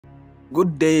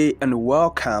Good day and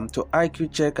welcome to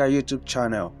IQ Checker YouTube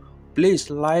channel. Please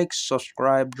like,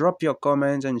 subscribe, drop your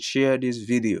comments and share this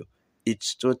video.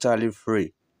 It's totally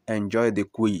free. Enjoy the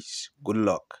quiz. Good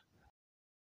luck.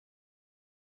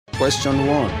 Question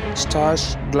 1.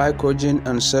 Starch, glycogen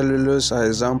and cellulose are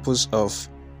examples of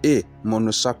A.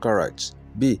 Monosaccharides,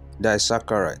 B.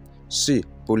 Disaccharide, C.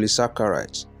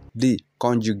 Polysaccharides, D.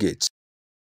 Conjugates.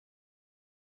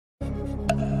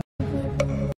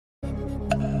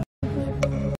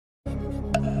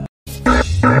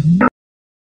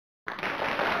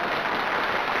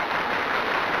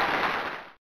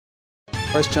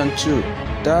 Question 2.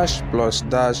 Dash plus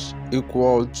dash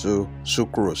equal to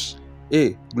sucrose.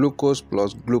 A. Glucose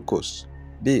plus glucose.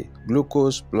 B.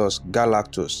 Glucose plus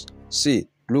galactose. C.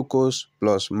 Glucose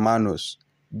plus mannose.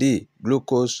 D.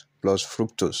 Glucose plus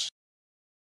fructose.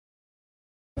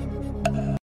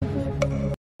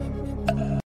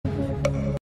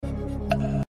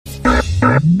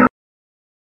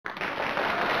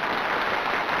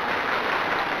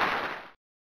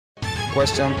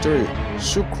 Question 3.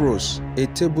 Sucrose, a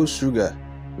table sugar,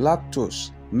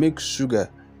 lactose, milk sugar,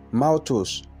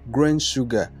 maltose, grain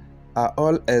sugar are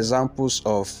all examples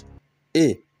of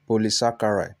A.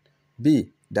 Polysaccharide,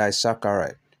 B.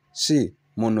 Disaccharide, C.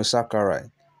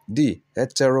 Monosaccharide, D.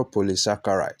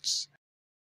 Heteropolysaccharides.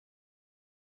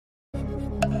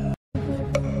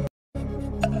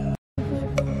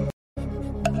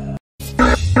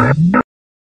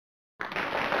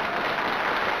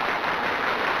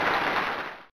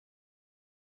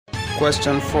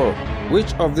 Question 4.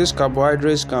 Which of these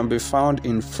carbohydrates can be found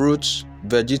in fruits,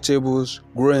 vegetables,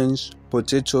 grains,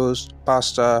 potatoes,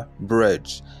 pasta,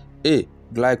 breads? A.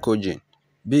 Glycogen,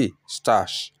 B.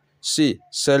 Starch, C.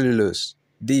 Cellulose,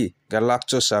 D.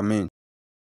 Galactosamine.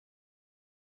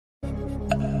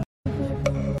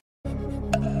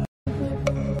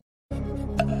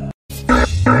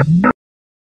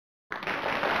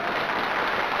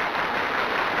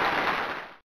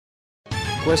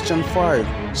 Question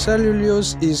 5.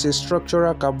 Cellulose is a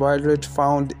structural carbohydrate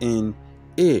found in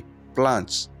A.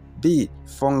 Plants, B.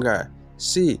 Fungi,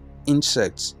 C.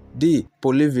 Insects, D.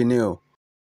 Polyvinyl.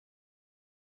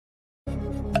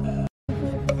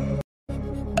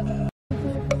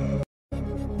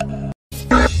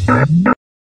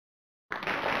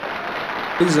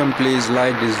 Please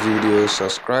like this video,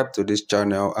 subscribe to this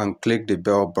channel and click the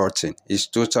bell button. It's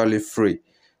totally free.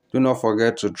 Do not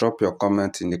forget to drop your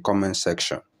comment in the comment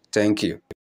section. Thank you.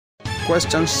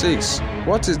 Question 6.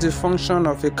 What is the function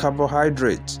of a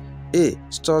carbohydrate? A.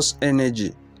 Stores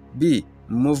energy, B.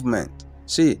 Movement,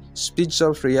 C. Speeds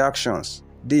up reactions,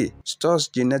 D. Stores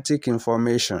genetic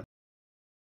information.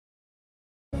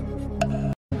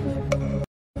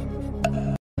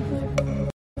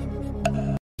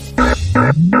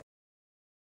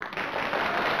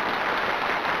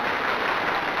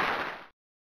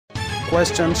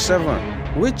 Question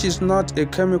 7. Which is not a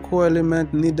chemical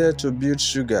element needed to build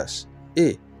sugars?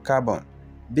 A. Carbon,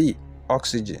 B.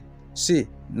 Oxygen, C.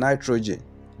 Nitrogen,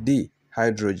 D.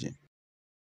 Hydrogen.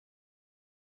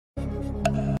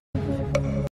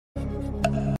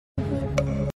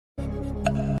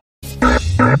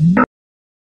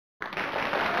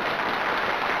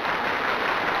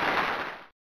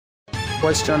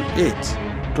 Question 8.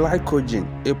 Glycogen,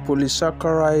 a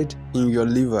polysaccharide in your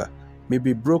liver, may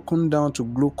be broken down to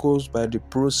glucose by the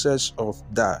process of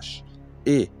dash.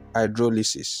 A.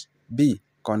 Hydrolysis, B.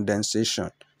 Condensation,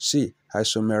 C.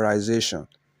 Isomerization,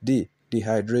 D.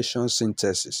 Dehydration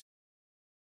synthesis.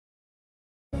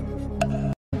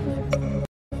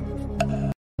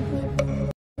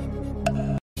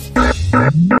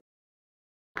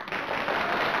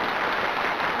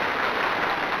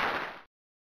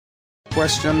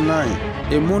 Question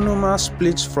 9. A monomer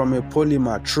splits from a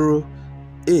polymer through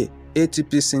A.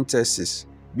 ATP synthesis,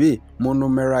 B.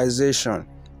 Monomerization,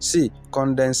 C.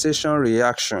 Condensation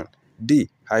reaction, D.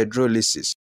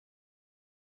 Hydrolysis.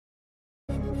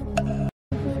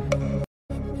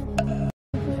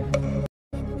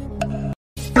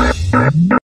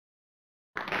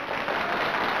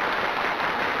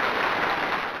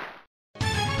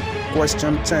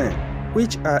 Question 10.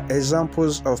 Which are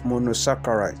examples of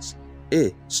monosaccharides?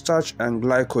 A. Starch and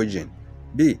glycogen,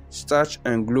 B. Starch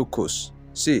and glucose,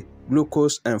 C.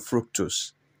 Glucose and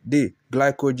fructose, D.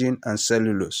 Glycogen and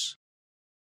cellulose.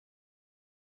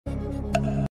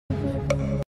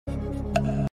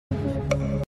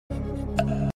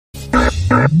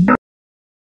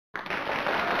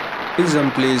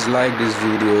 Please like this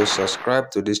video,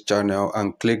 subscribe to this channel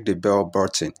and click the bell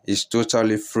button. It's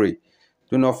totally free.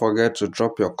 Do not forget to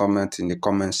drop your comment in the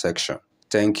comment section.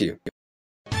 Thank you.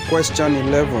 Question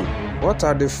 11. What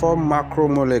are the four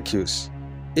macromolecules?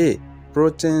 A.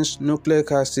 Proteins,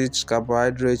 nucleic acids,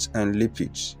 carbohydrates, and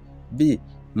lipids. B.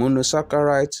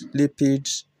 Monosaccharides,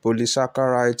 lipids,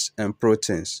 polysaccharides, and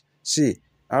proteins. C.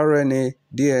 RNA,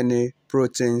 DNA,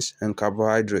 proteins, and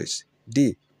carbohydrates.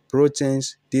 D.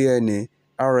 Proteins, DNA,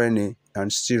 RNA, and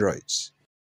steroids.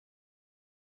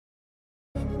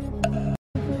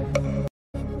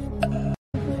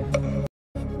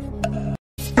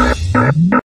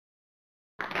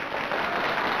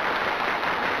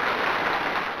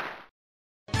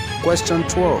 Question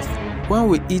 12. When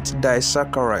we eat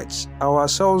disaccharides, our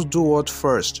cells do what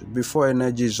first before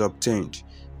energy is obtained?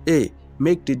 A.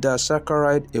 Make the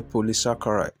disaccharide a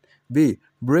polysaccharide. B.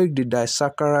 Break the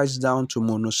disaccharides down to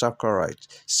monosaccharides.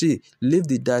 C. Leave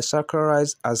the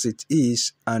disaccharides as it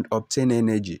is and obtain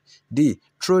energy. D.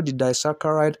 Throw the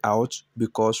disaccharide out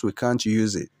because we can't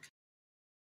use it.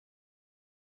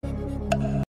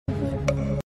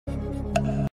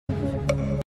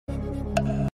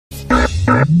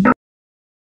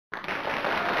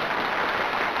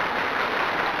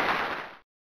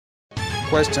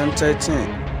 Question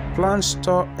 13. Plants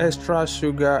store extra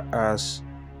sugar as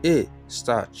A.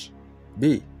 Starch,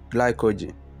 B.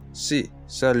 Glycogen, C.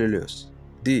 Cellulose,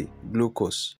 D.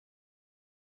 Glucose.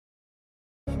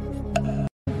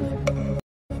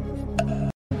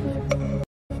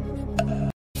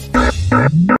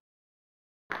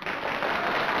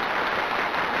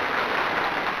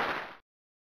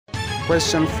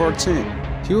 Question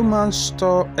 14. Humans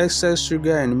store excess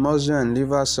sugar in muscle and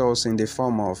liver cells in the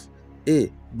form of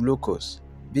A. Glucose,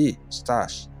 B.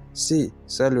 Starch, C.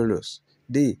 Cellulose,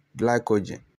 D.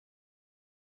 Glycogen.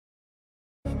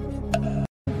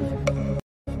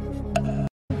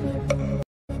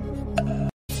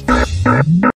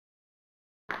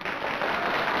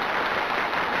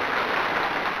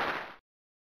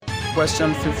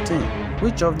 Question 15.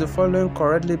 Which of the following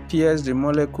correctly pairs the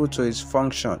molecule to its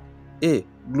function? A.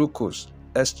 Glucose,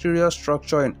 exterior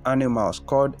structure in animals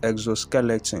called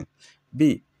exoskeleton.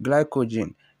 B.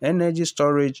 Glycogen, energy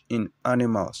storage in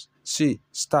animals. C.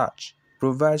 Starch,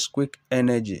 provides quick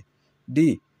energy.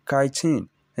 D. Chitin,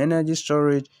 energy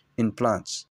storage in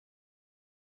plants.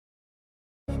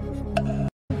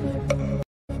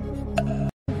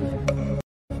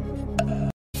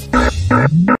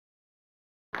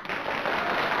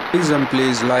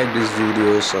 Please like this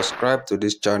video, subscribe to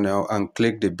this channel and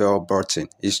click the bell button.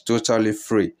 It's totally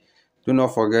free. Do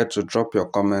not forget to drop your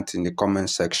comment in the comment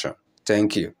section.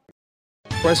 Thank you.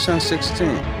 Question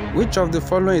 16. Which of the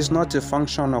following is not a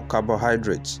function of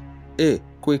carbohydrates? A.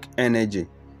 Quick energy.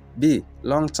 B.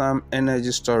 Long-term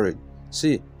energy storage.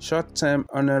 C. Short-term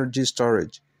energy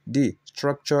storage. D.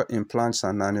 Structure in plants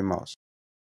and animals.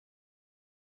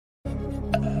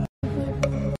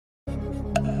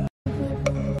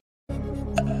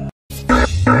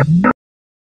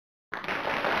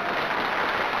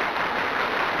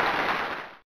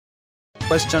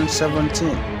 Question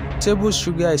 17. Table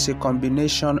sugar is a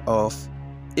combination of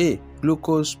A.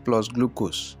 Glucose plus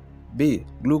glucose, B.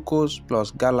 Glucose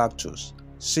plus galactose,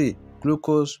 C.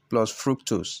 Glucose plus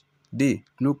fructose, D.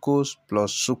 Glucose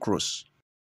plus sucrose.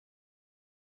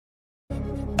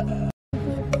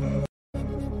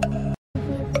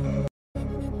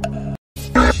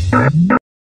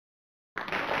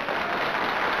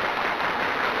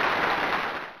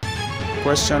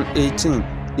 Question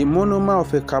 18. The monomer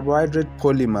of a carbohydrate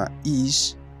polymer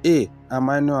is A.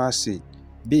 Amino acid,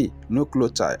 B.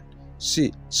 Nucleotide,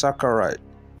 C. Saccharide,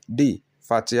 D.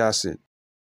 Fatty acid.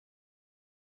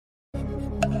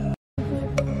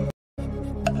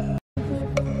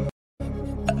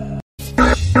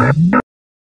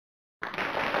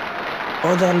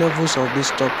 Other levels of this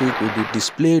topic will be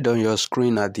displayed on your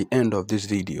screen at the end of this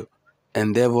video.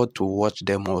 Endeavor to watch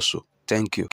them also.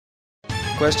 Thank you.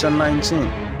 Question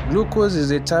 19. Glucose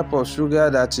is a type of sugar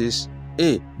that is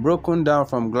A. Broken down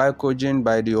from glycogen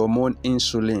by the hormone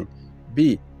insulin,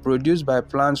 B. Produced by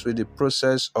plants with the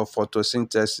process of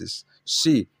photosynthesis,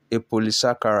 C. A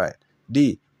polysaccharide,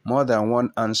 D. More than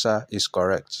one answer is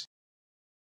correct.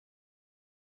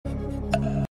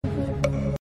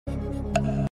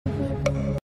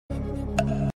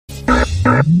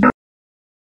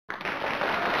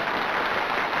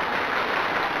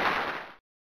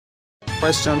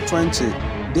 Question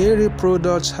 20. Dairy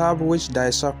products have which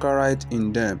disaccharide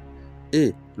in them?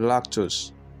 A.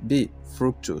 Lactose, B.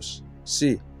 Fructose,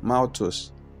 C.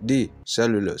 Maltose, D.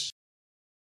 Cellulose.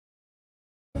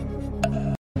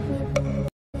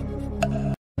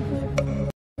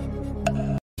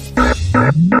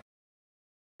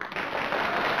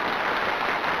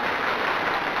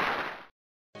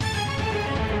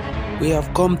 We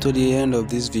have come to the end of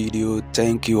this video.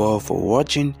 Thank you all for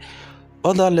watching.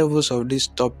 Other levels of this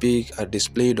topic are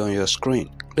displayed on your screen.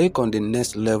 Click on the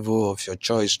next level of your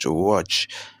choice to watch.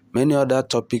 Many other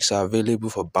topics are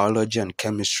available for biology and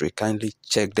chemistry. Kindly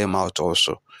check them out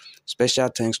also. Special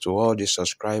thanks to all the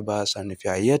subscribers, and if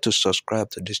you are here to subscribe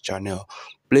to this channel,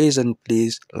 please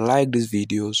like this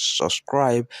video,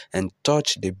 subscribe and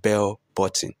touch the bell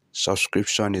button.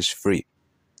 Subscription is free.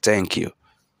 Thank you.